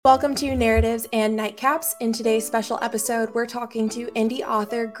Welcome to Narratives and Nightcaps. In today's special episode, we're talking to indie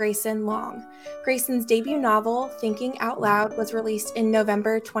author Grayson Long. Grayson's debut novel, Thinking Out Loud, was released in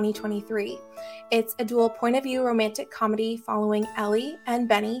November 2023. It's a dual point-of-view romantic comedy following Ellie and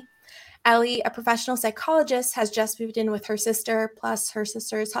Benny. Ellie, a professional psychologist, has just moved in with her sister, plus her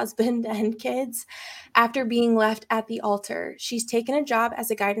sister's husband and kids, after being left at the altar. She's taken a job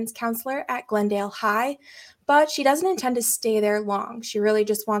as a guidance counselor at Glendale High, but she doesn't intend to stay there long. She really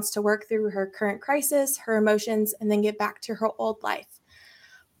just wants to work through her current crisis, her emotions, and then get back to her old life.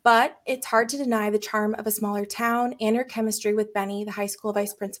 But it's hard to deny the charm of a smaller town and her chemistry with Benny, the high school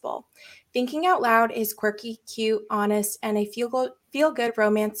vice principal. Thinking Out Loud is quirky, cute, honest, and a feel-good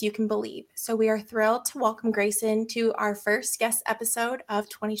romance you can believe. So we are thrilled to welcome Grayson to our first guest episode of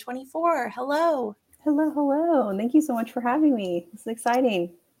 2024. Hello. Hello. Thank you so much for having me. This is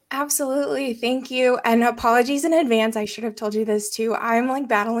exciting. Absolutely. Thank you. And apologies in advance. I should have told you this too. I'm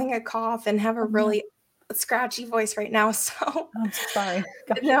battling a cough and have a really scratchy voice right now. So I'm so sorry.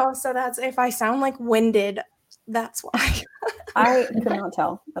 Gosh. No, so that's if I sound winded, that's why. I could not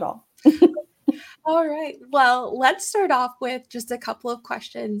tell at all. All right. Well, let's start off with just a couple of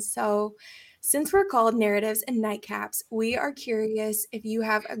questions. So since we're called Narratives and Nightcaps, we are curious if you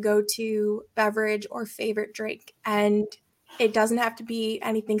have a go-to beverage or favorite drink. And it doesn't have to be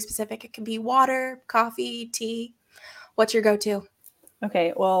anything specific. It could be water, coffee, tea. What's your go-to?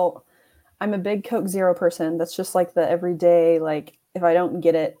 Okay, well, I'm a big Coke Zero person. That's just the everyday, if I don't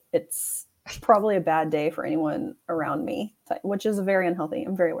get it, it's probably a bad day for anyone around me, which is very unhealthy.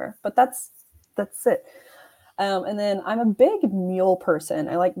 I'm very aware, but that's it. And then I'm a big mule person.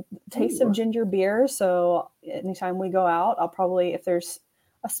 I like the taste of ginger beer. So anytime we go out, I'll probably, if there's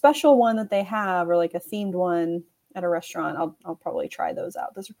a special one that they have or a themed one at a restaurant, I'll probably try those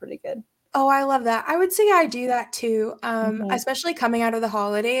out. Those are pretty good. Oh, I love that. I would say I do that too. Especially coming out of the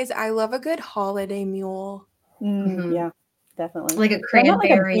holidays. I love a good holiday mule. Yeah, definitely. Like a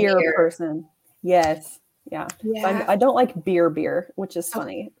cranberry. I'm not a beer person. Yes. Yeah. Yeah. So I don't like beer, which is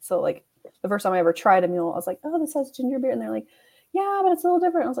funny. So the first time I ever tried a mule, I was like, oh, this has ginger beer. And they're like, yeah, but it's a little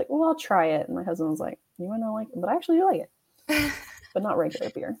different. I was like, well, I'll try it. And my husband was like, you might not like it, but I actually do like it. But not regular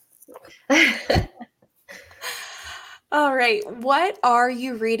beer. All right. What are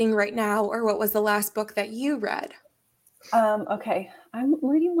you reading right now, or what was the last book that you read? Okay. I'm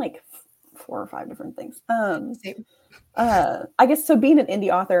reading 4 or 5 different things. I guess so being an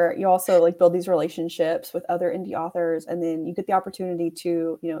indie author, you also build these relationships with other indie authors, and then you get the opportunity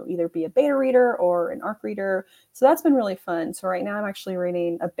to, either be a beta reader or an ARC reader. So that's been really fun. So right now I'm actually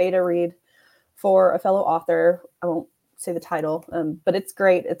reading a beta read for a fellow author. I won't say the title, but it's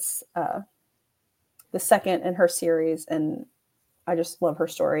great. It's the second in her series, and I just love her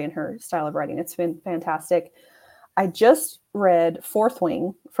story and her style of writing. It's been fantastic. I just read Fourth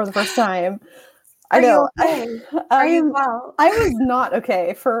Wing for the first time. I know. Okay? Are you well? I was not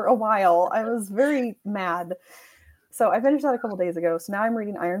okay for a while. I was very mad. So I finished that a couple days ago. So now I'm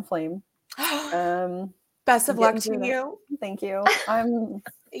reading Iron Flame. Best of luck to you. Thank you.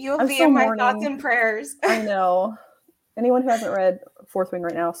 You'll be in my thoughts and prayers. I know. Anyone who hasn't read Fourth Wing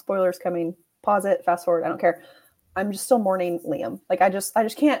right now, spoilers coming. Pause it, fast forward. I don't care. I'm just still mourning Liam. I just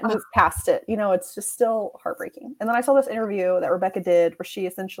can't move past it. It's just still heartbreaking. And then I saw this interview that Rebecca did where she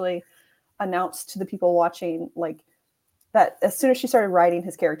essentially announced to the people watching that as soon as she started writing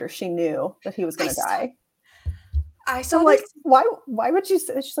his character, she knew that he was going to die. I saw why would you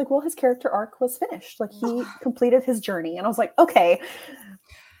say? She's like, well, his character arc was finished. He completed his journey. And I was like, okay,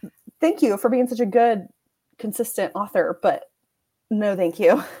 thank you for being such a good, consistent author, but no, thank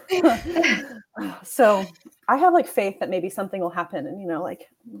you. So I have faith that maybe something will happen, and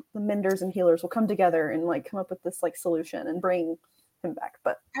the menders and healers will come together and come up with this solution and bring him back.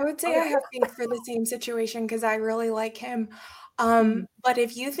 But I would say I have faith for the same situation because I really like him. But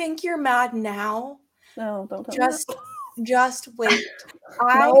if you think you're mad now, no, don't tell me. Just wait.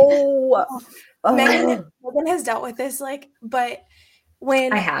 Megan has dealt with this, but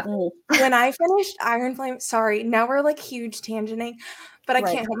when I finished Iron Flame, sorry, now we're huge tangenting, but I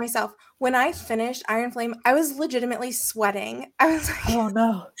can't help myself. When I finished Iron Flame, I was legitimately sweating. I was oh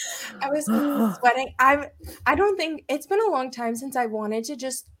no. I was sweating. I don't think it's been a long time since I wanted to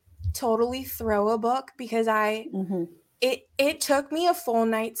just totally throw a book because it took me a full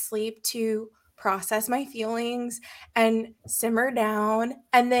night's sleep to process my feelings and simmer down.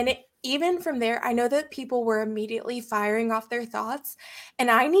 And then even from there, I know that people were immediately firing off their thoughts,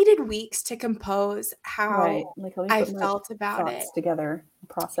 and I needed weeks to compose how I felt about it. Together,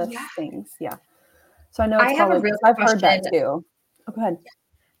 process things. Yeah. So I know I've heard that too. Oh, go ahead.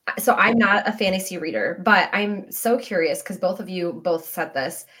 So I'm not a fantasy reader, but I'm so curious because both of you both said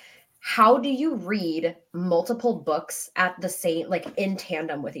this. How do you read multiple books at the same, like in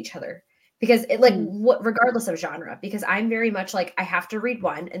tandem with each other? Because it like what regardless of genre, because I'm very much like I have to read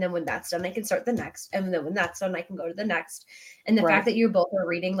one and then when that's done, I can start the next. And then when that's done, I can go to the next. And the fact that you both are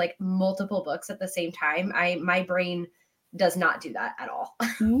reading like multiple books at the same time, my brain does not do that at all.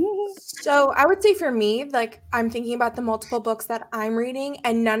 So I would say for me, like I'm thinking about the multiple books that I'm reading,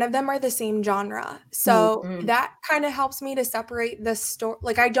 and none of them are the same genre. So that kind of helps me to separate the story.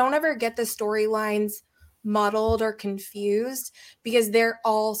 Like I don't ever get the storylines muddled or confused because they're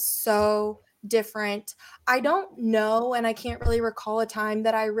all so different. I don't know, and I can't really recall a time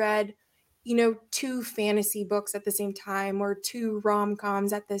that I read, two fantasy books at the same time or two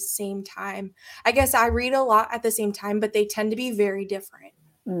rom-coms at the same time. I guess I read a lot at the same time, but they tend to be very different.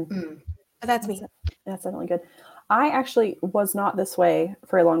 But that's me. That's definitely good. I actually was not this way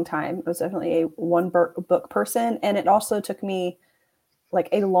for a long time. I was definitely a one book person. And it also took me like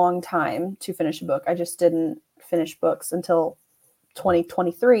a long time to finish a book. I just didn't finish books until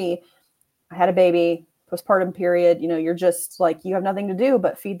 2023. I had a baby, postpartum period. You're just like, you have nothing to do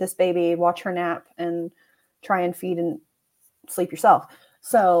but feed this baby, watch her nap, and try and feed and sleep yourself.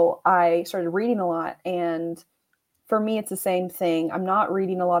 So I started reading a lot, and for me, it's the same thing. I'm not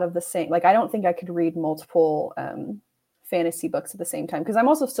reading a lot of the same. Like, I don't think I could read multiple fantasy books at the same time because I'm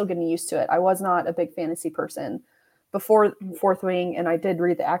also still getting used to it. I was not a big fantasy person before Fourth Wing, and I did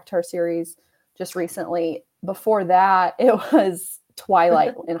read the Actar series just recently. Before that, it was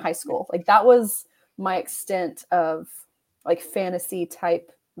Twilight in high school. Like, that was my extent of like fantasy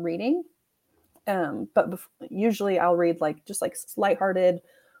type reading. But usually I'll read like just like lighthearted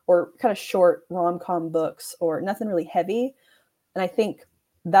or kind of short rom-com books or nothing really heavy. And I think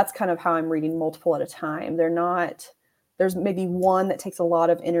that's kind of how I'm reading multiple at a time. There's maybe one that takes a lot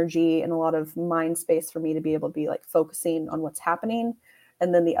of energy and a lot of mind space for me to be able to be like focusing on what's happening.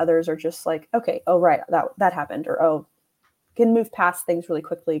 And then the others are just like, okay, oh, right, that happened. Or, oh, can move past things really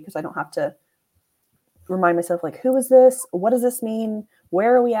quickly because I don't have to remind myself like, who is this? What does this mean?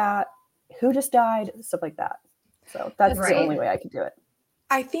 Where are we at? Who just died? Stuff like that. So that's the only way I could do it.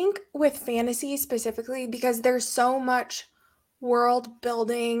 I think with fantasy specifically, because there's so much world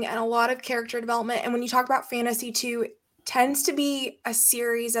building and a lot of character development. And when you talk about fantasy too, it tends to be a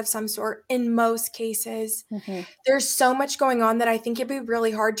series of some sort in most cases. There's so much going on that I think it'd be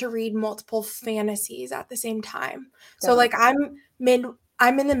really hard to read multiple fantasies at the same time. Definitely. So like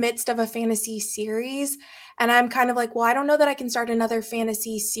I'm in the midst of a fantasy series and I'm kind of like, well, I don't know that I can start another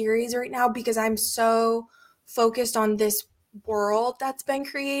fantasy series right now because I'm so focused on this world that's been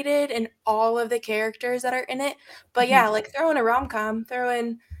created and all of the characters that are in it. But yeah, like throw in a rom-com, throw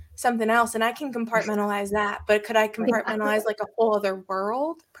in something else and I can compartmentalize that. But could I compartmentalize like a whole other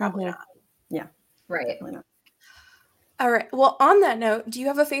world? Probably not. Yeah. Right. All right. Well, on that note, do you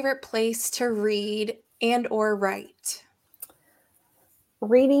have a favorite place to read and or write?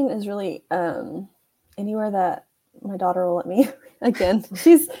 Reading is really anywhere that my daughter will let me. Again,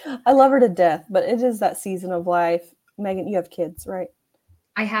 I love her to death, but it is that season of life. Megan, you have kids, right?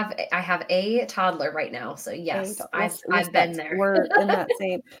 I have a toddler right now, so yes, I've been there. We're in that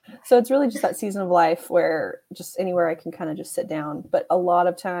same. So it's really just that season of life where just anywhere I can kind of just sit down. But a lot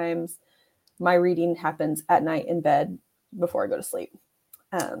of times, my reading happens at night in bed before I go to sleep.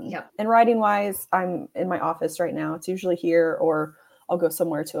 And writing wise, I'm in my office right now. It's usually here, or I'll go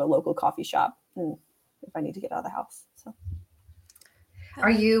somewhere to a local coffee shop, and if I need to get out of the house. So. Are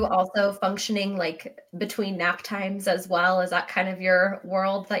you also functioning like between nap times as well? Is that kind of your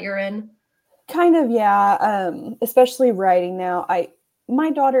world that you're in? Kind of, yeah. Especially writing now. My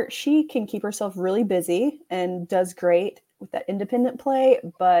daughter, she can keep herself really busy and does great with that independent play,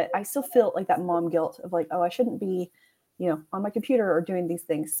 but I still feel like that mom guilt of like, oh, I shouldn't be, on my computer or doing these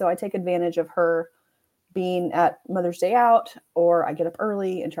things. So I take advantage of her being at Mother's Day out, or I get up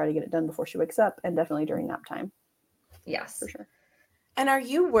early and try to get it done before she wakes up, and definitely during nap time. Yes, for sure. And are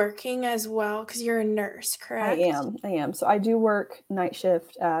you working as well? Because you're a nurse, correct? I am. So I do work night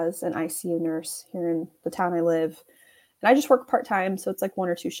shift as an ICU nurse here in the town I live. And I just work part-time, so it's like 1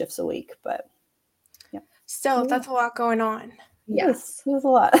 or 2 shifts a week. But yeah. Still, that's a lot going on. Yes. It was a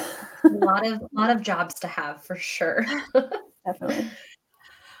lot. a lot of jobs to have for sure. Definitely.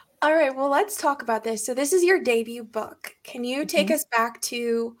 All right, well, let's talk about this. So this is your debut book. Can you take us back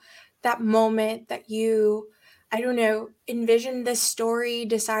to that moment that you, I don't know, envisioned this story,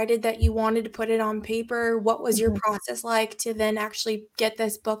 decided that you wanted to put it on paper? What was your process like to then actually get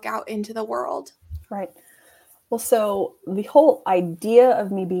this book out into the world? Right. Well, so the whole idea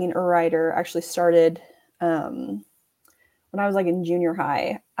of me being a writer actually started when I was like in junior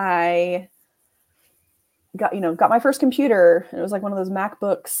high, I got my first computer. It was like one of those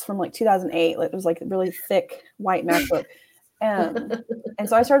MacBooks from like 2008. It was like a really thick white MacBook. And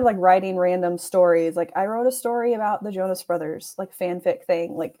so I started like writing random stories. Like I wrote a story about the Jonas Brothers, like fanfic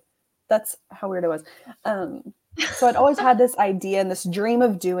thing. Like that's how weird it was. So I'd always had this idea and this dream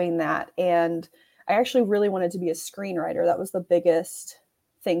of doing that. And I actually really wanted to be a screenwriter. That was the biggest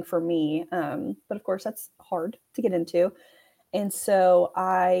thing for me. But of course that's hard to get into. And so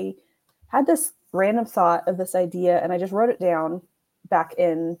I had this random thought of this idea and I just wrote it down back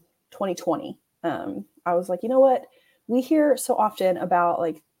in 2020. I was like, you know what? We hear so often about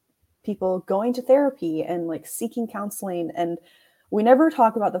like people going to therapy and like seeking counseling. And we never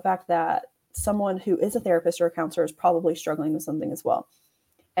talk about the fact that someone who is a therapist or a counselor is probably struggling with something as well.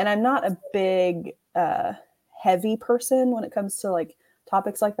 And I'm not a big, heavy person when it comes to like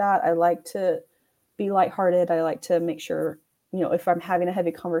topics like that. I like to be lighthearted. I like to make sure, if I'm having a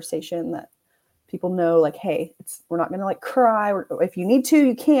heavy conversation that people know like, hey, we're not going to like cry, or if you need to,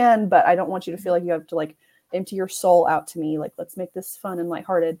 you can, but I don't want you to feel like you have to like empty your soul out to me. Like, let's make this fun and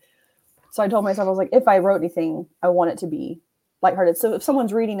lighthearted. So I told myself, I was like, if I wrote anything, I want it to be lighthearted. So if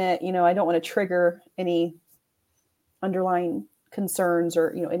someone's reading it, I don't want to trigger any underlying concerns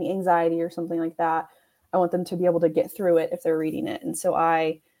or, any anxiety or something like that. I want them to be able to get through it if they're reading it. And so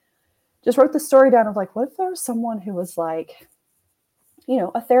I just wrote the story down of like, what if there was someone who was like,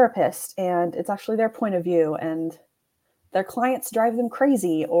 a therapist and it's actually their point of view and their clients drive them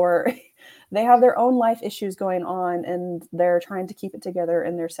crazy, or they have their own life issues going on and they're trying to keep it together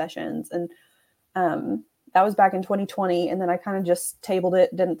in their sessions. And that was back in 2020. And then I kind of just tabled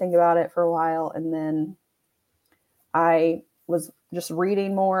it, didn't think about it for a while. And then I was just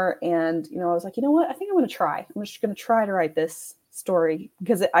reading more and, I was like, you know what? I think I'm going to try. I'm just going to try to write this story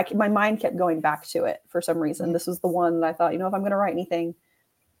because my mind kept going back to it for some reason. Mm-hmm. This was the one that I thought, if I'm going to write anything,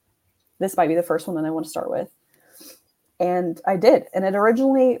 this might be the first one that I want to start with. And I did. And it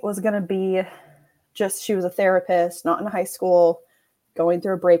originally was going to be just, she was a therapist, not in high school, going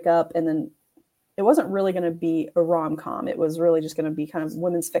through a breakup. And then it wasn't really going to be a rom-com. It was really just going to be kind of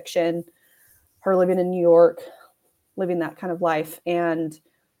women's fiction, her living in New York, living that kind of life. And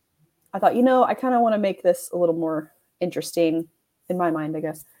I thought, I kind of want to make this a little more interesting in my mind, I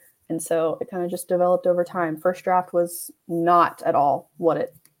guess. And so it kind of just developed over time. First draft was not at all what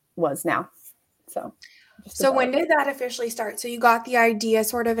it was now. So when did that officially start? So you got the idea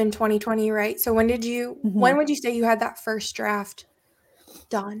sort of in 2020, right? So when would you say you had that first draft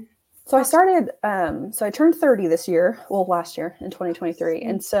done? So I started, so I turned 30 this year, last year in 2023. Mm-hmm.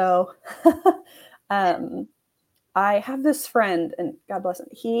 And so I have this friend, and God bless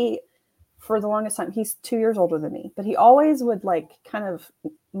him, for the longest time, he's 2 years older than me, but he always would like kind of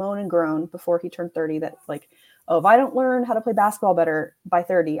moan and groan before he turned 30 that like, oh, if I don't learn how to play basketball better by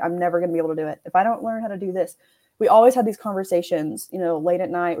 30, I'm never going to be able to do it. If I don't learn how to do this, we always had these conversations, late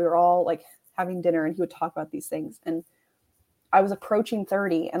at night, we were all like having dinner and he would talk about these things. And I was approaching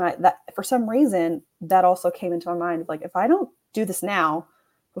 30 and that for some reason that also came into my mind of like, if I don't do this now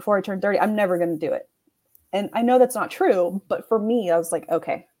before I turn 30, I'm never going to do it. And I know that's not true, but for me, I was like,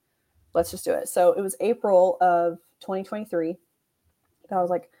 okay, let's just do it. So it was April of 2023.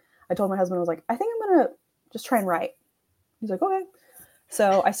 I told my husband, I was like, I think I'm going to just try and write. He's like, okay.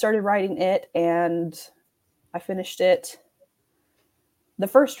 So I started writing it and I finished it. The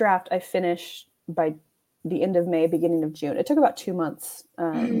first draft I finished by the end of May, beginning of June. It took about 2 months,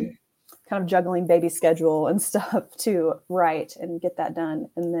 kind of juggling baby schedule and stuff to write and get that done.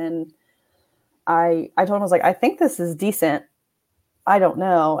 And then I told him, I was like, I think this is decent. I don't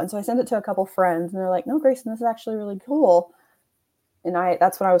know. And so I sent it to a couple friends and they're like, no, Grayson, this is actually really cool. And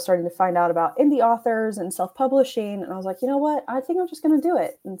that's when I was starting to find out about indie authors and self-publishing. And I was like, you know what? I think I'm just going to do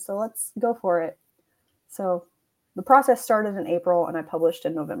it. And so let's go for it. So the process started in April and I published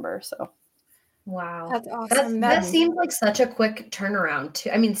in November. So. Wow. That's awesome. That seems like such a quick turnaround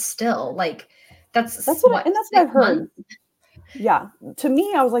too. I mean, still like that's what I've heard. Yeah. To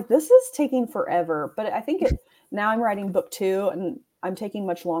me, I was like, this is taking forever, but I think now I'm writing book 2 and I'm taking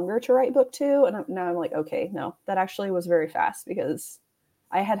much longer to write book 2. And now I'm like, okay, no, that actually was very fast because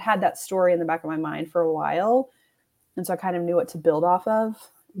I had that story in the back of my mind for a while. And so I kind of knew what to build off of.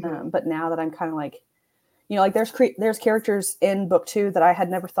 Mm-hmm. But now that I'm kind of like, like there's characters in book 2 that I had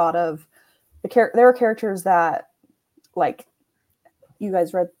never thought of. There are characters that like, you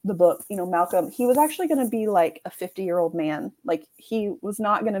guys read the book, Malcolm, he was actually going to be like a 50-year-old man. Like he was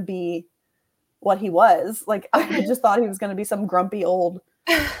not going to be what he was. Like I just thought he was going to be some grumpy old,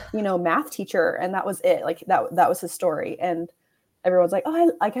 math teacher. And that was it. Like that was his story. And everyone's like,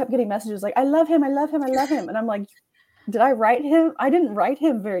 oh, I kept getting messages like, I love him. I love him. I love him. And I'm like, did I write him? I didn't write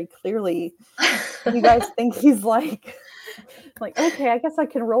him very clearly. You guys think he's like, okay, I guess I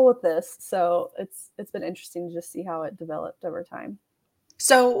can roll with this. So it's been interesting to just see how it developed over time.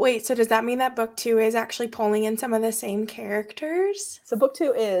 So wait, so does that mean that book 2 is actually pulling in some of the same characters? So book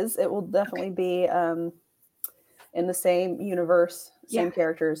 2 it will definitely be in the same universe, same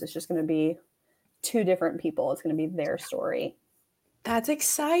characters. It's just going to be 2 different people. It's going to be their story. That's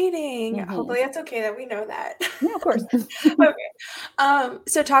exciting. Hopefully that's okay that we know that. Yeah, of course. Okay.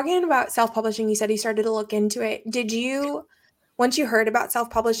 So talking about self-publishing, you said you started to look into it. Once you heard about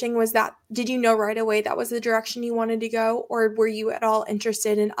self-publishing, did you know right away that was the direction you wanted to go? Or were you at all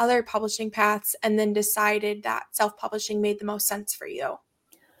interested in other publishing paths and then decided that self-publishing made the most sense for you?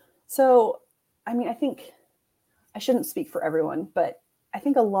 So, I mean, I think I shouldn't speak for everyone, but I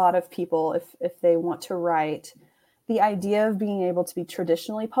think a lot of people, if they want to write, the idea of being able to be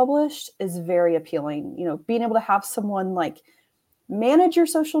traditionally published is very appealing. You know, being able to have someone like manage your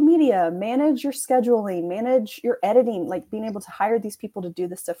social media, manage your scheduling, manage your editing, like being able to hire these people to do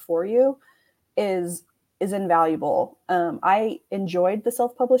this stuff for you is invaluable. I enjoyed the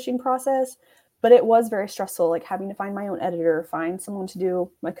self-publishing process, but it was very stressful, like having to find my own editor, find someone to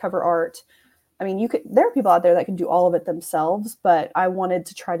do my cover art. I mean, there are people out there that can do all of it themselves, but I wanted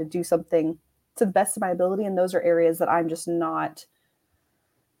to try to do something to the best of my ability. And those are areas that I'm just not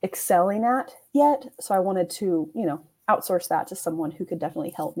excelling at yet. So I wanted to, outsource that to someone who could definitely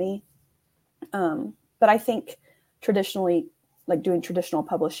help me. But I think traditionally, like doing traditional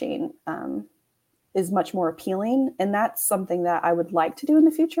publishing is much more appealing. And that's something that I would like to do in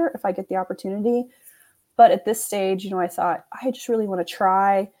the future if I get the opportunity. But at this stage, I thought I just really want to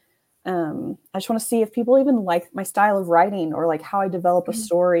try. I just want to see if people even like my style of writing or like how I develop a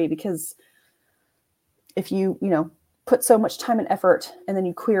story, because if you put so much time and effort and then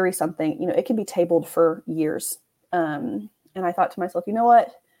you query something, it can be tabled for years. And I thought to myself, you know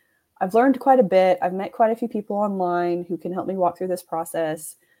what? I've learned quite a bit. I've met quite a few people online who can help me walk through this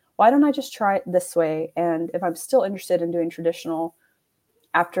process. Why don't I just try it this way? And if I'm still interested in doing traditional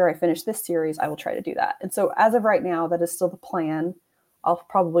after I finish this series, I will try to do that. And so as of right now, that is still the plan. I'll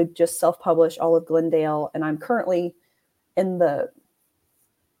probably just self-publish all of Glendale. And I'm currently in the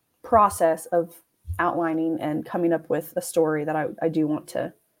process of outlining and coming up with a story that I do want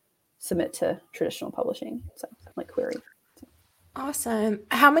to submit to traditional publishing. So like query. Awesome.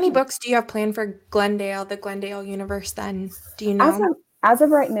 How many books do you have planned for the Glendale universe then? Do you know? As of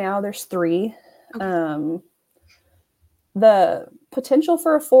right now, there's 3. Okay. The potential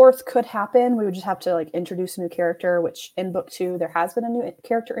for a 4th could happen. We would just have to like introduce a new character, which in book 2, there has been a new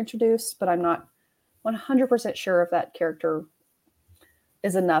character introduced, but I'm not 100% sure if that character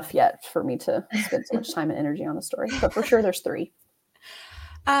is enough yet for me to spend so much time and energy on the story. But for sure, there's 3.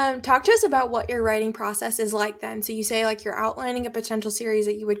 Talk to us about what your writing process is like then. So you say like you're outlining a potential series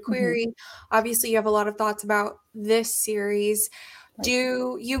that you would query. Obviously, you have a lot of thoughts about this series. Right.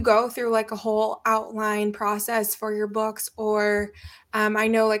 Do you go through like a whole outline process for your books? Or I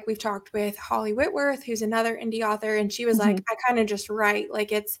know like we've talked with Holly Whitworth, who's another indie author, and she was like, I kind of just write,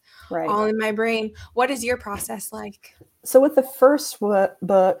 like it's all in my brain. What is your process like? So with the first book,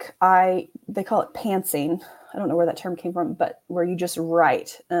 they call it pantsing. I don't know where that term came from, but where you just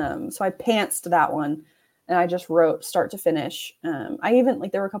write. So I pantsed that one and I just wrote start to finish. I even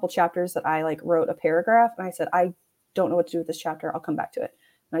there were a couple chapters that I wrote a paragraph and I said, I don't know what to do with this chapter. I'll come back to it.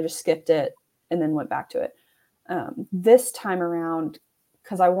 And I just skipped it and then went back to it. This time around,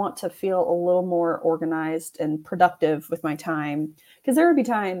 because I want to feel a little more organized and productive with my time. Because there would be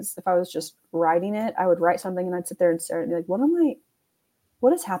times if I was just writing it, I would write something and I'd sit there and stare and be like,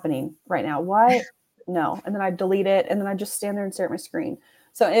 what is happening right now? Why? No. And then I'd delete it and then I'd just stand there and stare at my screen.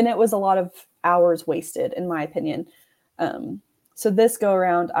 So, and it was a lot of hours wasted in my opinion. So this go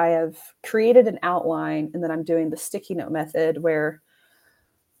around, I have created an outline and then I'm doing the sticky note method where,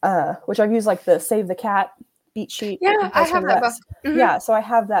 which I've used the Save the Cat beat sheet. Yeah, I have that book. Yeah, so I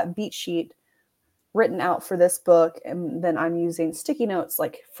have that beat sheet written out for this book, and then I'm using sticky notes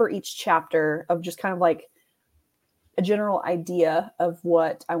for each chapter of just kind of a general idea of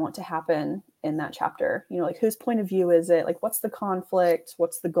what I want to happen in that chapter. Whose point of view is it? What's the conflict?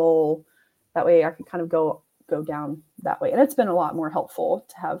 What's the goal? That way I can kind of go down that way. And it's been a lot more helpful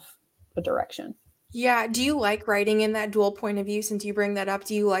to have a direction. Yeah. Do you like writing in that dual point of view? Since you bring that up,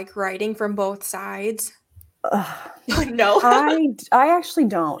 do you like writing from both sides? No, I actually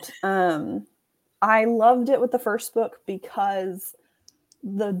don't. I loved it with the first book because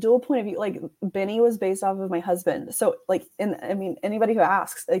the dual point of view, like Benny was based off of my husband. So like, and I mean, anybody who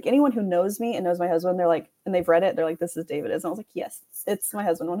asks, like anyone who knows me and knows my husband, they're like, and they've read it, they're like, this is David. And I was like, yes, it's my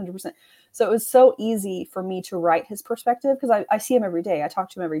husband 100%. So it was so easy for me to write his perspective because I see him every day. I talk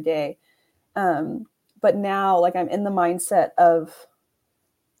to him every day. But now like I'm in the mindset of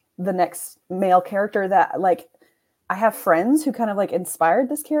the next male character that like, I have friends who kind of like inspired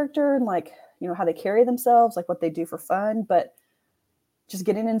this character and like, you know, how they carry themselves, like what they do for fun. But just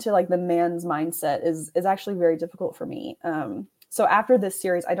getting into like the man's mindset is actually very difficult for me. So after this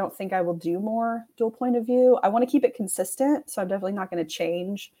series, I don't think I will do more dual point of view. I want to keep it consistent. So I'm definitely not going to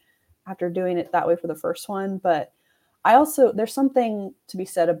change after doing it that way for the first one. But I also, there's something to be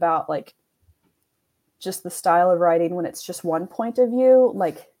said about like just the style of writing when it's just one point of view,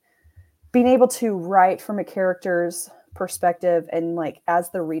 like being able to write from a character's perspective and like as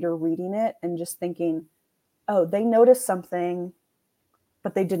the reader reading it and just thinking, oh, they noticed something,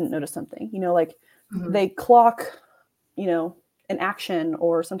 but they didn't notice something, you know, like they clock, you know, an action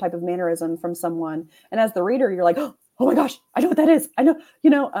or some type of mannerism from someone. And as the reader, you're like, oh my gosh, I know what that is. I know, you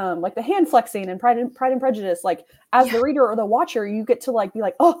know, like the hand flexing and Pride and Prejudice, like as the reader or the watcher, you get to like, be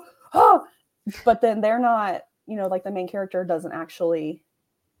like, oh, but then they're not, you know, like the main character doesn't actually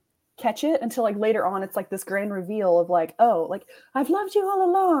catch it until like later on. It's like this grand reveal of like, oh, like I've loved you all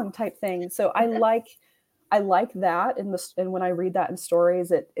along type thing. So I like that and when I read that in stories,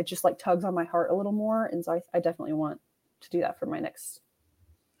 it just like tugs on my heart a little more. And so I definitely want to do that for my next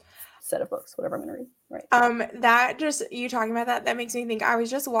set of books, whatever I'm going to read. Right. That just, you talking about that makes me think I was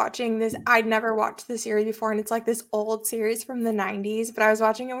just watching this. I'd never watched the series before, and it's like this old series from the 90s, but I was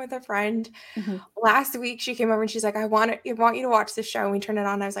watching it with a friend. Last week she came over and she's like, I want you to watch this show. And we turned it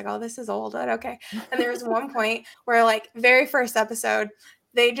on. And I was like, oh, this is old, but okay. And there was one point where like very first episode,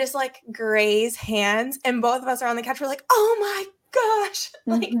 they just like graze hands, and both of us are on the couch. We're like, oh my gosh,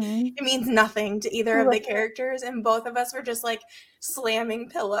 like it means nothing to either of the characters, and both of us were just like slamming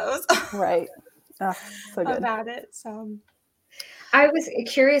pillows right. So good. about it. So I was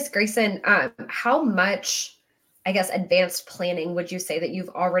curious, Grayson, how much, I guess, advanced planning would you say that you've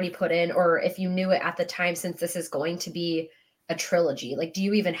already put in, or if you knew it at the time, since this is going to be a trilogy? Like, do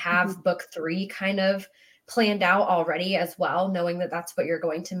you even have book 3 kind of planned out already as well, knowing that that's what you're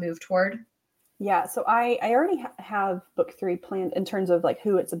going to move toward? Yeah, so I already have book 3 planned in terms of like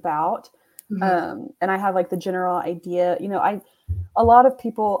who it's about. And I have like the general idea, you know, a lot of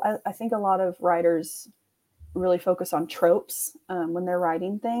people, I think a lot of writers really focus on tropes when they're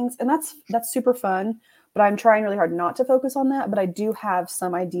writing things, and that's super fun, but I'm trying really hard not to focus on that. But I do have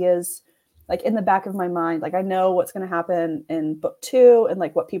some ideas like in the back of my mind, like I know what's going to happen in book 2 and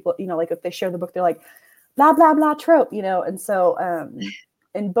like what people, you know, like if they share the book, they're like blah blah blah trope, you know. And so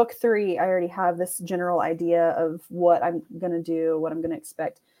in book 3 I already have this general idea of what I'm going to do, what I'm going to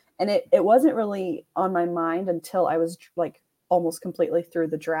expect, and it wasn't really on my mind until I was like almost completely through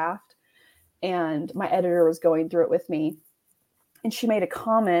the draft. And my editor was going through it with me, and she made a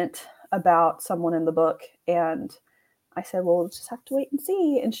comment about someone in the book. And I said, well, we'll just have to wait and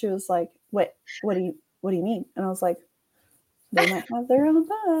see. And she was like, what do you mean? And I was like, they might have their own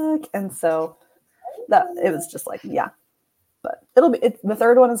book. And so that it was just like, yeah, but the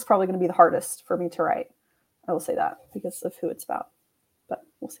third one is probably going to be the hardest for me to write. I will say that because of who it's about, but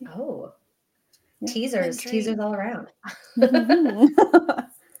we'll see. Oh, yeah. Teasers all around.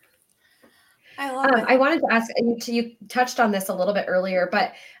 I love it. I wanted to ask, you touched on this a little bit earlier,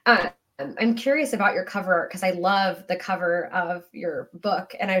 but I'm curious about your cover art because I love the cover of your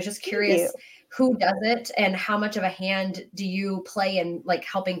book. And I was just curious who does it and how much of a hand do you play in like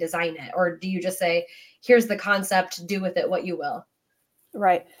helping design it? Or do you just say, here's the concept, do with it what you will?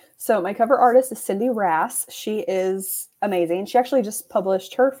 Right. So my cover artist is Cindy Rass. She is amazing. She actually just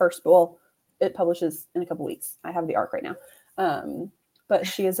published her first book. It publishes in a couple weeks. I have the arc right now. But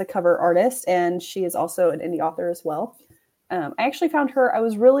she is a cover artist, and she is also an indie author as well. I actually found her. I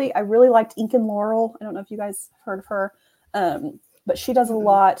really liked Ink and Laurel. I don't know if you guys have heard of her, but she does a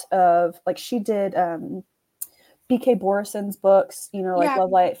lot of like she did B.K. Borison's books, you know, like Love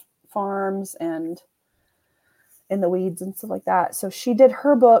Life Farms and In the Weeds and stuff like that. So she did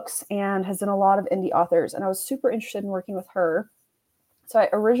her books and has done a lot of indie authors, and I was super interested in working with her. So I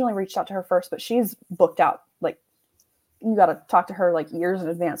originally reached out to her first, but she's booked out. Like you got to talk to her like years in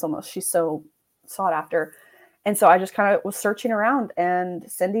advance almost. She's so sought after. And so I just kind of was searching around, and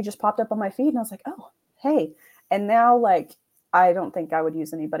Cindy just popped up on my feed, and I was like, oh, hey. And now like, I don't think I would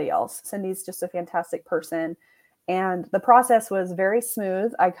use anybody else. Cindy's just a fantastic person. And the process was very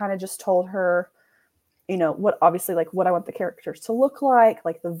smooth. I kind of just told her, you know, what I want the characters to look like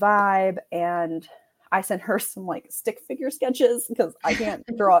the vibe. And I sent her some like stick figure sketches because I can't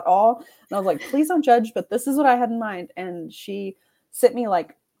draw at all. And I was like, please don't judge, but this is what I had in mind. And she sent me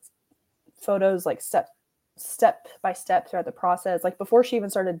like photos, like step by step throughout the process. Like before she even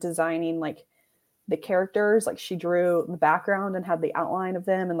started designing like the characters, like she drew the background and had the outline of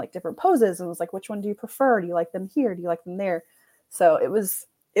them and like different poses and was like, which one do you prefer? Do you like them here? Do you like them there? So it was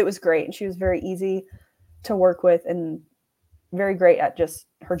great. And she was very easy to work with and very great at just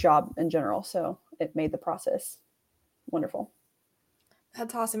her job in general. So it made the process wonderful.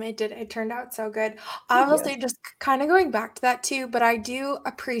 That's awesome. It turned out so good. Obviously, just kind of going back to that too, but I do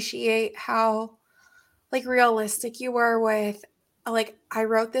appreciate how like realistic you were with like, I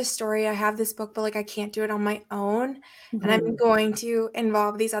wrote this story, I have this book, but like I can't do it on my own. Mm-hmm. And I'm going to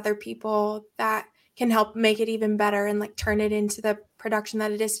involve these other people that can help make it even better and like turn it into the production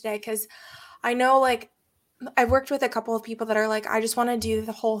that it is today. Cause I know like I've worked with a couple of people that are like, I just want to do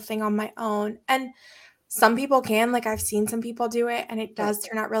the whole thing on my own. And some people can, like I've seen some people do it and it does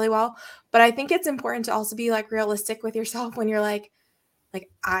turn out really well. But I think it's important to also be like realistic with yourself when you're like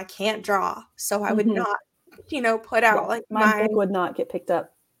I can't draw. So I would not, put out like my book would not get picked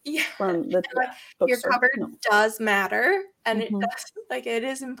up from the like, your cover does matter and it does, like it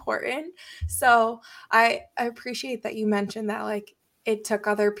is important. So I appreciate that you mentioned that like it took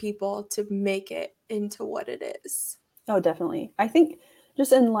other people to make it into what it is. Oh, definitely. I think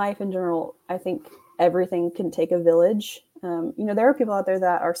just in life in general, I think everything can take a village. There are people out there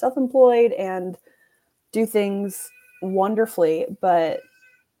that are self-employed and do things wonderfully, but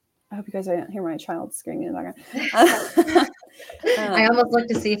I hope you guys don't hear my child screaming in the background. I almost looked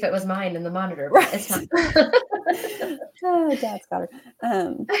to see if it was mine in the monitor, but it's not. Dad's got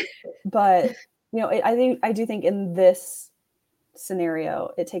her. But I do think in this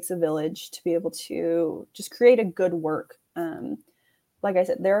scenario, it takes a village to be able to just create a good work. Like I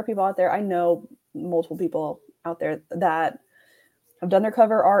said, there are people out there. I know multiple people out there that have done their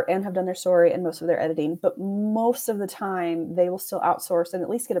cover art and have done their story and most of their editing, but most of the time they will still outsource and at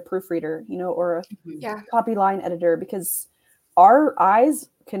least get a proofreader, or a copy line editor, because our eyes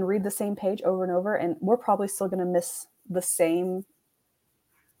can read the same page over and over, and we're probably still going to miss the same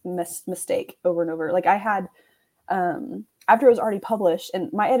mistake over and over. Like I had, after it was already published,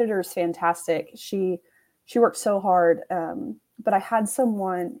 and my editor is fantastic. She worked so hard. But I had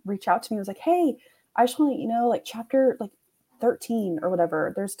someone reach out to me and was like, hey, I just want to let you know, like chapter like 13 or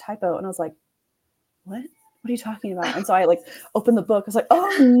whatever, there's a typo. And I was like, what are you talking about? And so I like opened the book. I was like,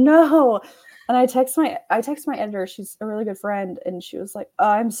 oh no. And I text my editor. She's a really good friend. And she was like,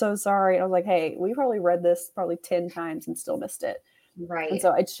 oh, I'm so sorry. And I was like, hey, we probably read this probably 10 times and still missed it. Right. And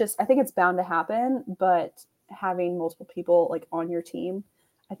so it's just, I think it's bound to happen, but having multiple people like on your team,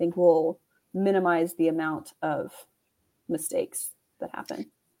 I think will minimize the amount of mistakes that happen.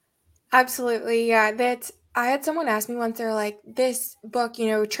 Absolutely. Yeah. I had someone ask me once, they're like, this book,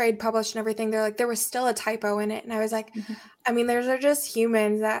 trade published and everything. They're like, there was still a typo in it. And I was like, I mean, those are just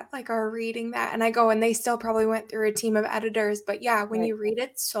humans that like are reading that. And I go, and they still probably went through a team of editors. But yeah, when you read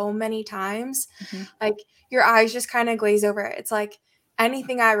it so many times, like your eyes just kind of glaze over it. It's like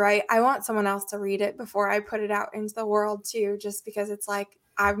anything I write, I want someone else to read it before I put it out into the world too, just because it's like,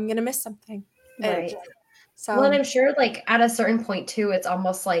 I'm going to miss something. Right. Well, and I'm sure like at a certain point too, it's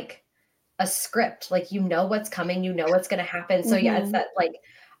almost like a script, like what's coming, what's going to happen. So yeah, it's that like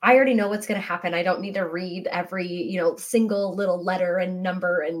I already know what's going to happen. I don't need to read every single little letter and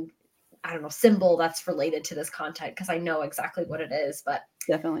number and I don't know symbol that's related to this content because I know exactly what it is. But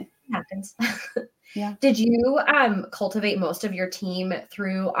definitely it happens. Yeah. Did you cultivate most of your team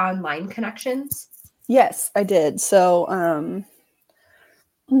through online connections? Yes, I did. So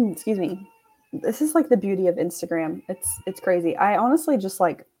excuse me. This is like the beauty of Instagram. It's crazy. I honestly just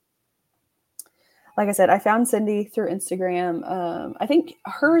like I said, I found Cindy through Instagram. I think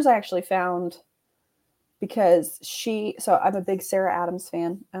hers I actually found because so I'm a big Sarah Adams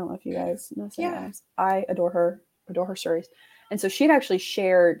fan. I don't know if you guys know Sarah Adams. I adore her stories. And so she'd actually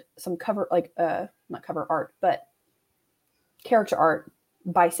shared some cover, like not cover art, but character art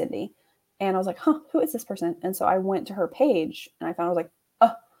by Cindy. And I was like, who is this person? And so I went to her page and I found, I was like,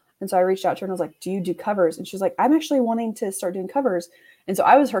 oh. And so I reached out to her and I was like, do you do covers? And she's like, I'm actually wanting to start doing covers. And so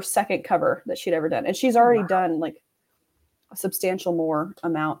I was her second cover that she'd ever done. And she's already done like a substantial more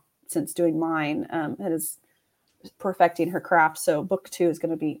amount since doing mine. It is perfecting her craft. So book 2 is going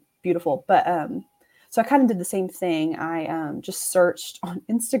to be beautiful. But so I kind of did the same thing. I just searched on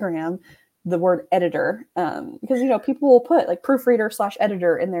Instagram the word editor because, people will put like proofreader /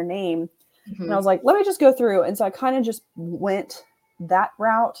 editor in their name. And I was like, let me just go through. And so I kind of just went that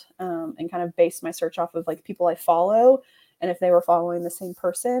route and kind of based my search off of like people I follow and if they were following the same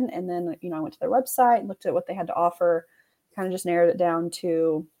person. And then, I went to their website and looked at what they had to offer, kind of just narrowed it down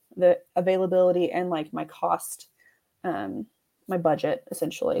to the availability and like my cost, my budget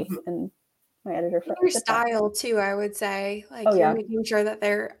essentially. And my editor your style too, I would say. Like you're making sure that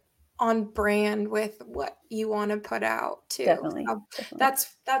they're on brand with what you want to put out too. Definitely. So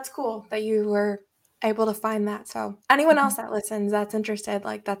that's cool that you were able to find that. So anyone else that listens that's interested,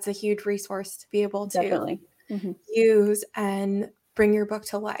 like that's a huge resource to be able to use and bring your book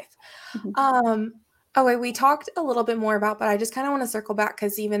to life. Oh wait, we talked a little bit more about, but I just kind of want to circle back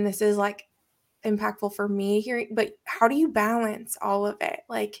because even this is like impactful for me here. But how do you balance all of it?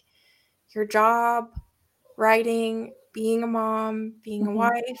 Like your job, writing, being a mom, being a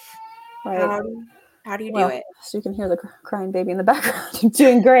wife. Right. How do you do it? So you can hear the crying baby in the background. I'm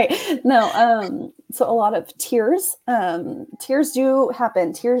doing great. No, so a lot of tears. Tears do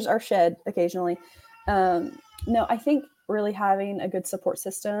happen. Tears are shed occasionally. No, I think really having a good support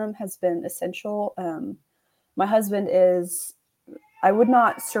system has been essential. My husband I would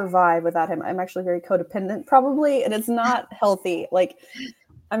not survive without him. I'm actually very codependent probably, and it's not healthy. Like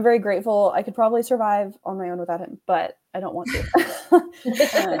I'm very grateful. I could probably survive on my own without him, but I don't want to.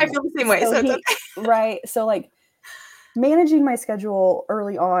 I feel the same way. So it's okay. Right. So like managing my schedule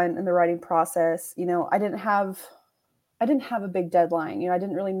early on in the writing process, I didn't have a big deadline. I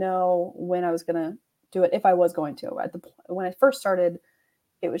didn't really know when I was going to do it. If I was going to, when I first started,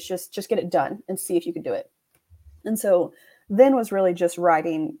 it was just get it done and see if you could do it. And so then was really just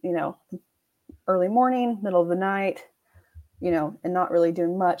writing, early morning, middle of the night, and not really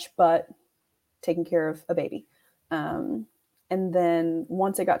doing much, but taking care of a baby. And then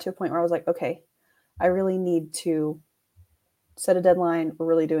once it got to a point where I was like, okay, I really need to set a deadline. We're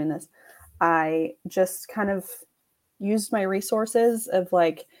really doing this. I just kind of used my resources of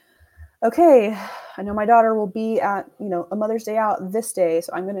like, okay, I know my daughter will be at, a Mother's Day out this day.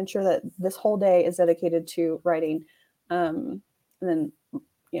 So I'm going to ensure that this whole day is dedicated to writing. And then,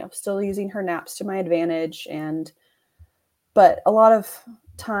 still using her naps to my advantage. But a lot of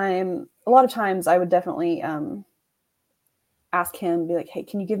times I would definitely ask him, be like, hey,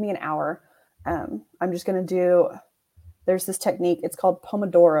 can you give me an hour? I'm just going to there's this technique. It's called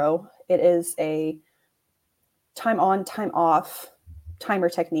Pomodoro. It is a time on, time off timer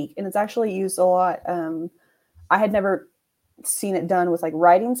technique. And it's actually used a lot. I had never seen it done with like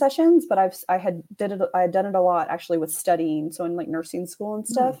writing sessions, but I had done it a lot actually with studying. So in like nursing school and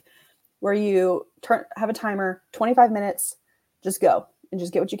stuff, where you have a timer, 25 minutes, just go and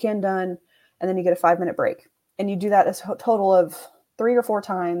just get what you can done. And then you get a 5-minute break. And you do that a total of 3 or 4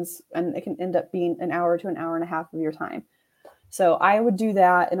 times. And it can end up being an hour to an hour and a half of your time. So I would do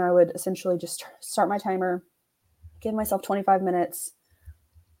that. And I would essentially just start my timer, give myself 25 minutes,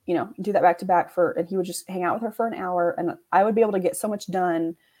 do that back to back and he would just hang out with her for an hour. And I would be able to get so much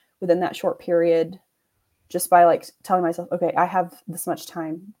done within that short period just by like telling myself, okay, I have this much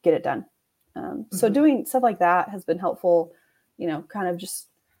time, get it done. So doing stuff like that has been helpful, kind of just,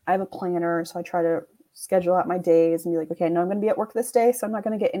 I have a planner. So I try to schedule out my days and be like, okay, no, I'm going to be at work this day. So I'm not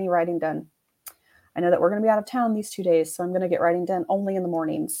going to get any writing done. I know that we're going to be out of town these 2 days. So I'm going to get writing done only in the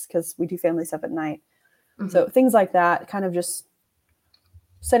mornings because we do family stuff at night. So things like that, kind of just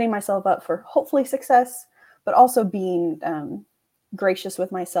setting myself up for hopefully success, but also being gracious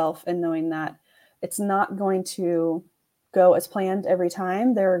with myself and knowing that it's not going to go as planned every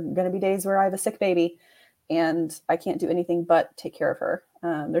time. There are going to be days where I have a sick baby and I can't do anything but take care of her.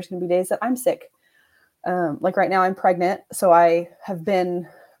 There's going to be days that I'm sick. Like right now I'm pregnant. So I have been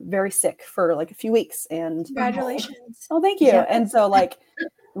very sick for like a few weeks and congratulations. Oh, thank you. Yeah. And so like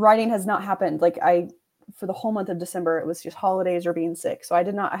writing has not happened. Like for the whole month of December, it was just holidays or being sick. So I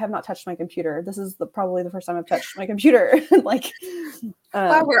have not touched my computer. This is probably the first time I've touched my computer. Like,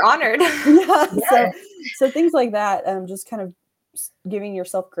 wow, we're honored. Yeah. Yes. So things like that, just kind of giving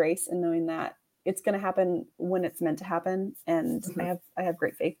yourself grace and knowing that it's going to happen when it's meant to happen. And I have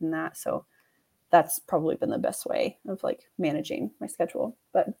great faith in that. So that's probably been the best way of like managing my schedule,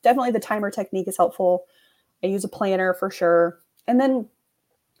 but definitely the timer technique is helpful. I use a planner for sure. And then,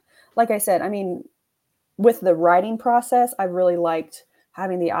 like I said, I mean, with the writing process, I really liked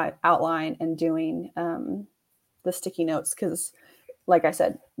having the outline and doing the sticky notes. Cause like I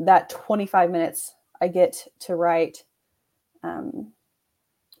said, that 25 minutes I get to write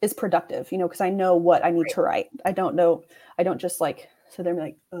is productive, cause I know what I need to write. I don't just like, sit there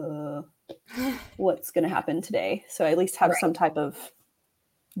and be like, what's going to happen today. So I at least have some type of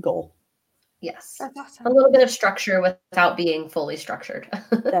goal. Yes. That's awesome. A little bit of structure without being fully structured.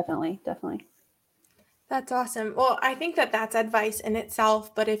 Definitely. That's awesome. Well, I think that that's advice in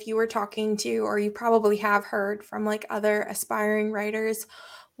itself, but if you were talking to, or you probably have heard from like other aspiring writers,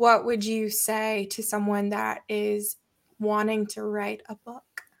 what would you say to someone that is wanting to write a book?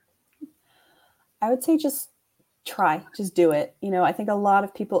 I would say just try, just do it. I think a lot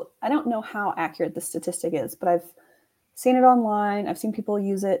of people, I don't know how accurate the statistic is, but I've seen it online. I've seen people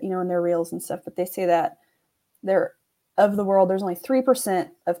use it, in their reels and stuff, but they say that of the world, there's only 3%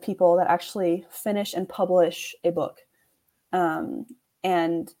 of people that actually finish and publish a book.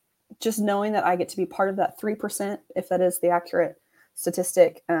 And just knowing that I get to be part of that 3%, if that is the accurate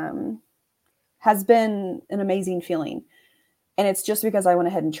statistic, has been an amazing feeling. And it's just because I went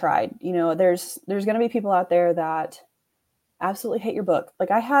ahead and tried. There's going to be people out there that absolutely hate your book.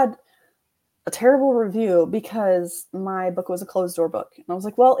 Like I had a terrible review because my book was a closed door book. And I was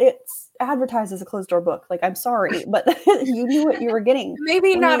like, well, it's advertised as a closed door book. Like, I'm sorry, but you knew what you were getting.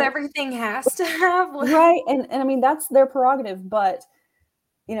 Maybe not everything has to have. Right. And I mean, that's their prerogative, but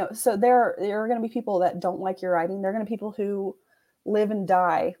so there are going to be people that don't like your writing. There are going to be people who live and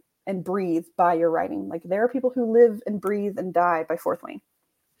die and breathe by your writing. Like there are people who live and breathe and die by Fourth Wing.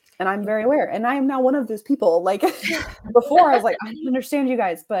 And I'm very aware. And I am now one of those people. Like before I was like, I don't understand you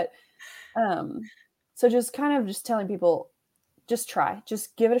guys, but so just kind of just telling people, just try,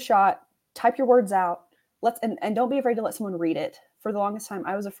 just give it a shot, type your words out. And don't be afraid to let someone read it. For the longest time,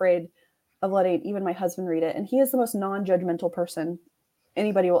 I was afraid of letting even my husband read it. And he is the most non-judgmental person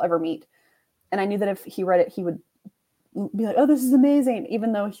anybody will ever meet. And I knew that if he read it, he would be like, oh, this is amazing.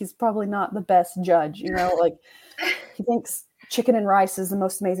 Even though he's probably not the best judge, like he thinks chicken and rice is the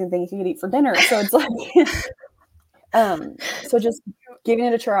most amazing thing he could eat for dinner. So it's like, so just giving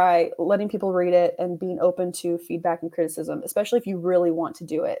it a try, letting people read it and being open to feedback and criticism, especially if you really want to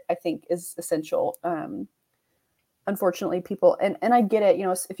do it, I think is essential. Unfortunately, people, and I get it,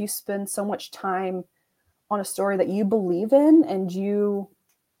 if you spend so much time on a story that you believe in and you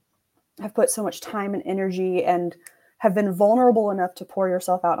have put so much time and energy and have been vulnerable enough to pour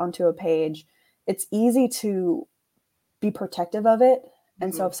yourself out onto a page, it's easy to be protective of it.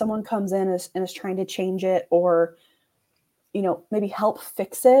 And so if someone comes in and is trying to change it or, maybe help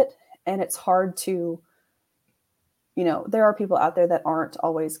fix it, and it's hard to, there are people out there that aren't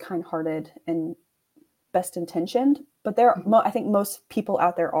always kind-hearted and best intentioned, but I think most people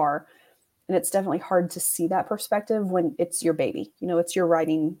out there are. And it's definitely hard to see that perspective when it's your baby, it's your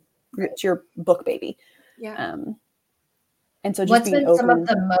writing, it's your book baby. Yeah. And so just what's being been open. Some of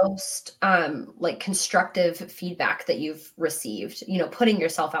the most like constructive feedback that you've received, putting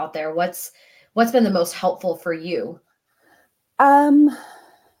yourself out there? What's been the most helpful for you? Oh,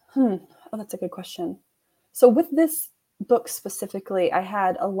 that's a good question. So with this book specifically, I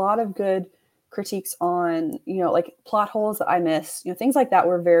had a lot of good critiques on, like plot holes that I missed, things like that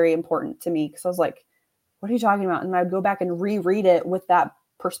were very important to me. Cause I was like, what are you talking about? And I'd go back and reread it with that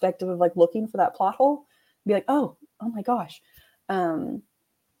perspective of like looking for that plot hole, be like, oh my gosh. But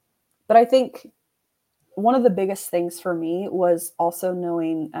I think one of the biggest things for me was also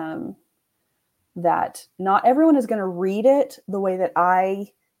knowing, that not everyone is going to read it the way that I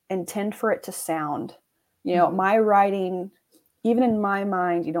intend for it to sound. My writing, even in my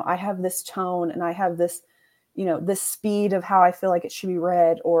mind, I have this tone and I have this, this speed of how I feel like it should be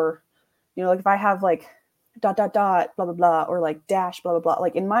read, or, like if I have like ... blah, blah, blah, or like dash, blah, blah, blah.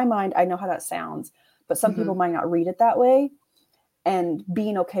 Like in my mind, I know how that sounds, but some people might not read it that way, and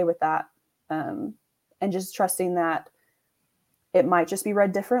being okay with that. And just trusting that it might just be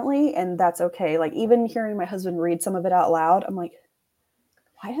read differently, and that's okay. Like even hearing my husband read some of it out loud, I'm like,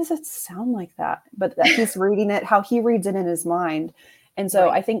 why does it sound like that? But that he's reading it how he reads it in his mind. And so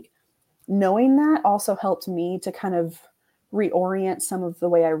I think knowing that also helped me to kind of reorient some of the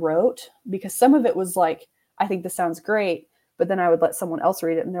way I wrote, because some of it was like, I think this sounds great, but then I would let someone else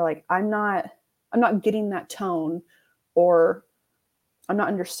read it and they're like, I'm not getting that tone, or I'm not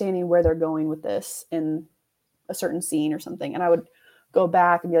understanding where they're going with this in a certain scene or something. And I would go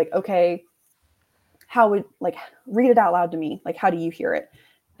back and be like, okay, how would, like, read it out loud to me. Like, how do you hear it?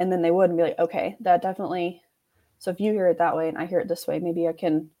 And then they would, and be like, okay, that definitely. So if you hear it that way and I hear it this way, maybe I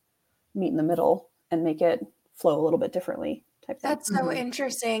can meet in the middle and make it flow a little bit differently. That's so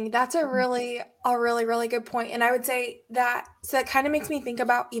interesting. That's a really, really good point. And I would say that, so that kind of makes me think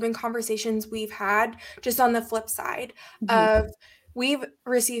about even conversations we've had just on the flip side of, we've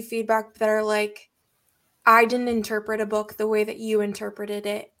received feedback that are like, I didn't interpret a book the way that you interpreted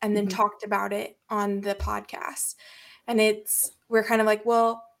it, and then talked about it on the podcast. And we're kind of like,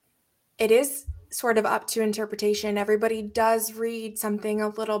 well, it is sort of up to interpretation. Everybody does read something a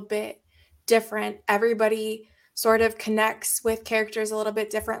little bit different. Everybody sort of connects with characters a little bit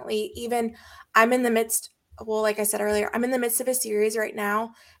differently. Even I'm in the midst, well, like I said earlier, I'm in the midst of a series right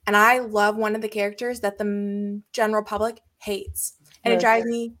now, and I love one of the characters that the general public hates. And it drives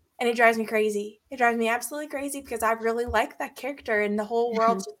me crazy. It drives me absolutely crazy because I really like that character and the whole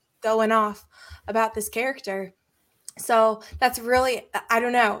world's just going off about this character. So that's really, I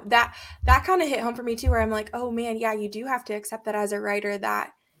don't know, that kind of hit home for me too, where I'm like, oh man, yeah, you do have to accept that as a writer,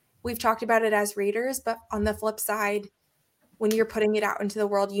 that we've talked about it as readers, but on the flip side, when you're putting it out into the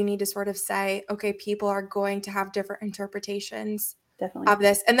world, you need to sort of say, okay, people are going to have different interpretations of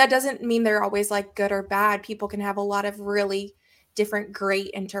this. And that doesn't mean they're always like good or bad. People can have a lot of really different, great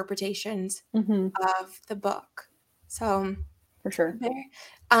interpretations of the book. So for sure.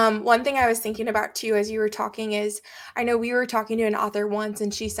 One thing I was thinking about too, as you were talking, is I know we were talking to an author once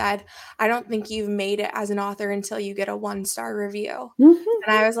and she said, I don't think you've made it as an author until you get a 1-star review. And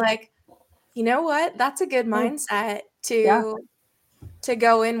I was like, you know what? That's a good mindset to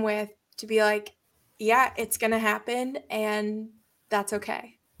go in with, to be like, yeah, it's going to happen and that's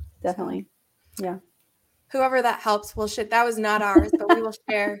okay. Definitely. So, yeah. Whoever that helps, well, shit, that was not ours, but we will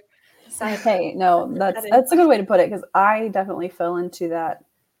share. Hey, no, that's a good way to put it, because I definitely fell into that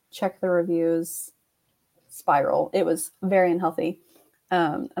check the reviews spiral. It was very unhealthy.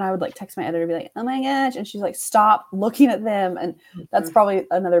 And I would like text my editor and be like, oh my gosh. And she's like, stop looking at them. And that's probably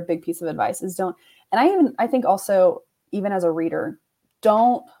another big piece of advice is don't. And I think also, even as a reader,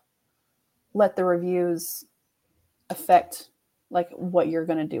 don't let the reviews affect like what you're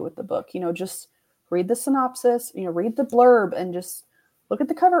going to do with the book. Just read the synopsis, read the blurb and just look at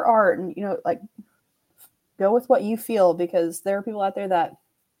the cover art and, like go with what you feel, because there are people out there that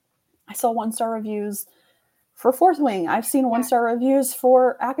I saw 1-star reviews for Fourth Wing. I've seen 1-star reviews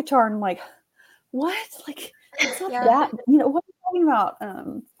for ACOTAR, and I'm like, what? Like, it's not that, what are you talking about?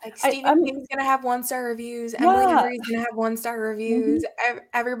 Like Stephen King's going to have 1-star reviews. Emily Henry's going to have 1-star reviews.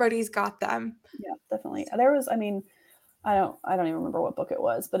 Everybody's got them. Yeah, definitely. There was, I don't even remember what book it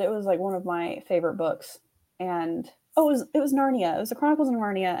was, but it was like one of my favorite books. And it was Narnia. It was the Chronicles of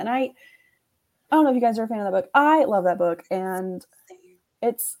Narnia. And I don't know if you guys are a fan of that book. I love that book. And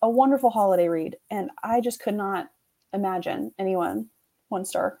it's a wonderful holiday read. And I just could not imagine anyone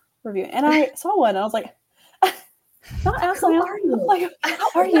 1-star review. And I saw one and I was like, not asking, who are you? Like, how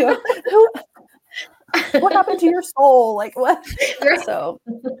are you? What happened to your soul? Like, what? So,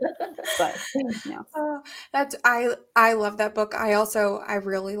 but yeah. I love that book. I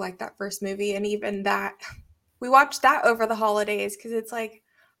really like that first movie, and even that we watched that over the holidays because it's like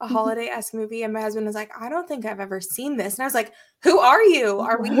a holiday-esque movie. And my husband was like, I don't think I've ever seen this, and I was like, who are you?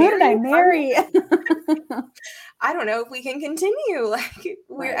 Are we Who married? did I marry? I don't know if we can continue. Like,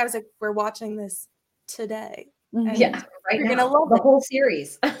 I was like, we're watching this today. Yeah, right. You're gonna love the whole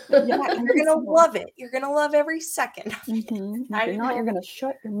series. You're gonna love it. You're gonna love every second. If you're not, you're gonna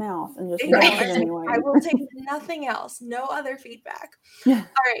shut your mouth and just watch it anyway. I will take nothing else. No other feedback. All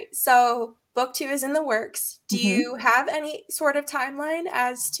right. So book 2 is in the works. Do you have any sort of timeline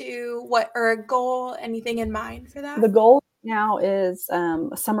as to what, or a goal, anything in mind for that? The goal now is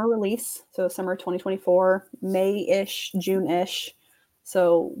a summer release. So summer 2024, May-ish, June-ish.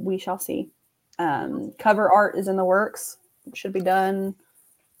 So we shall see. Cover art is in the works. It should be done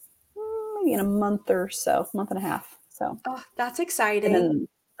maybe in a month or so, month and a half. So that's exciting. And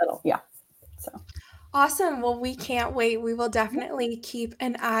then so awesome. Well, we can't wait. We will definitely keep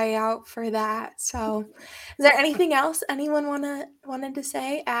an eye out for that. So is there anything else anyone wanted to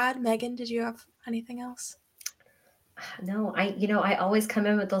say? Megan, did you have anything else? No, I always come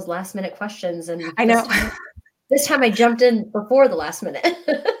in with those last minute questions, and I know this time I jumped in before the last minute.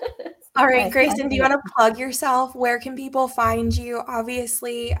 All right, Grayson, do you want to plug yourself? Where can people find you?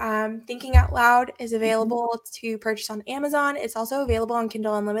 Obviously, Thinking Out Loud is available to purchase on Amazon. It's also available on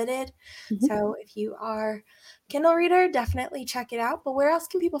Kindle Unlimited. So if you are a Kindle reader, definitely check it out. But where else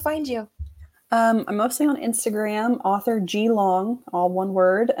can people find you? I'm mostly on Instagram, author G Long, all one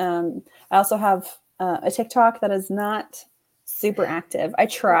word. I also have a TikTok that is not super active. I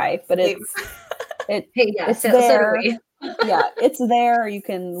try, but it's there. Yeah, it's there. You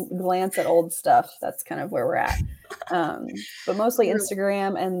can glance at old stuff. That's kind of where we're at. But mostly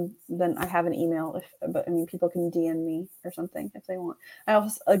Instagram, and then I have an email. People can DM me or something if they want. I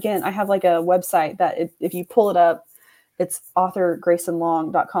have like a website that if you pull it up, it's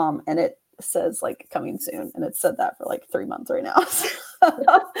authorgraysonlong.com, and it says like coming soon, and it's said that for like 3 months right now.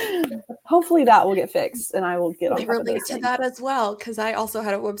 Hopefully that will get fixed, and I will get on. I relate to that as well, because I also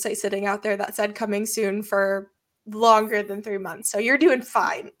had a website sitting out there that said coming soon for longer than 3 months. So you're doing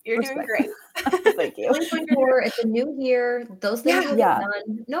fine. You're doing great. Thank you. It's a new year. Those things will get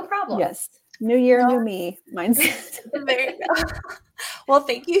done. No problem. Yes. New year, new me mindset. There you go. Well,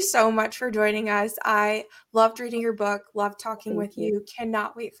 thank you so much for joining us. I loved reading your book, loved talking with you.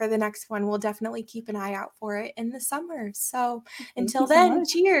 Cannot wait for the next one. We'll definitely keep an eye out for it in the summer. So until then,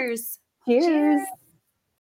 cheers. Cheers.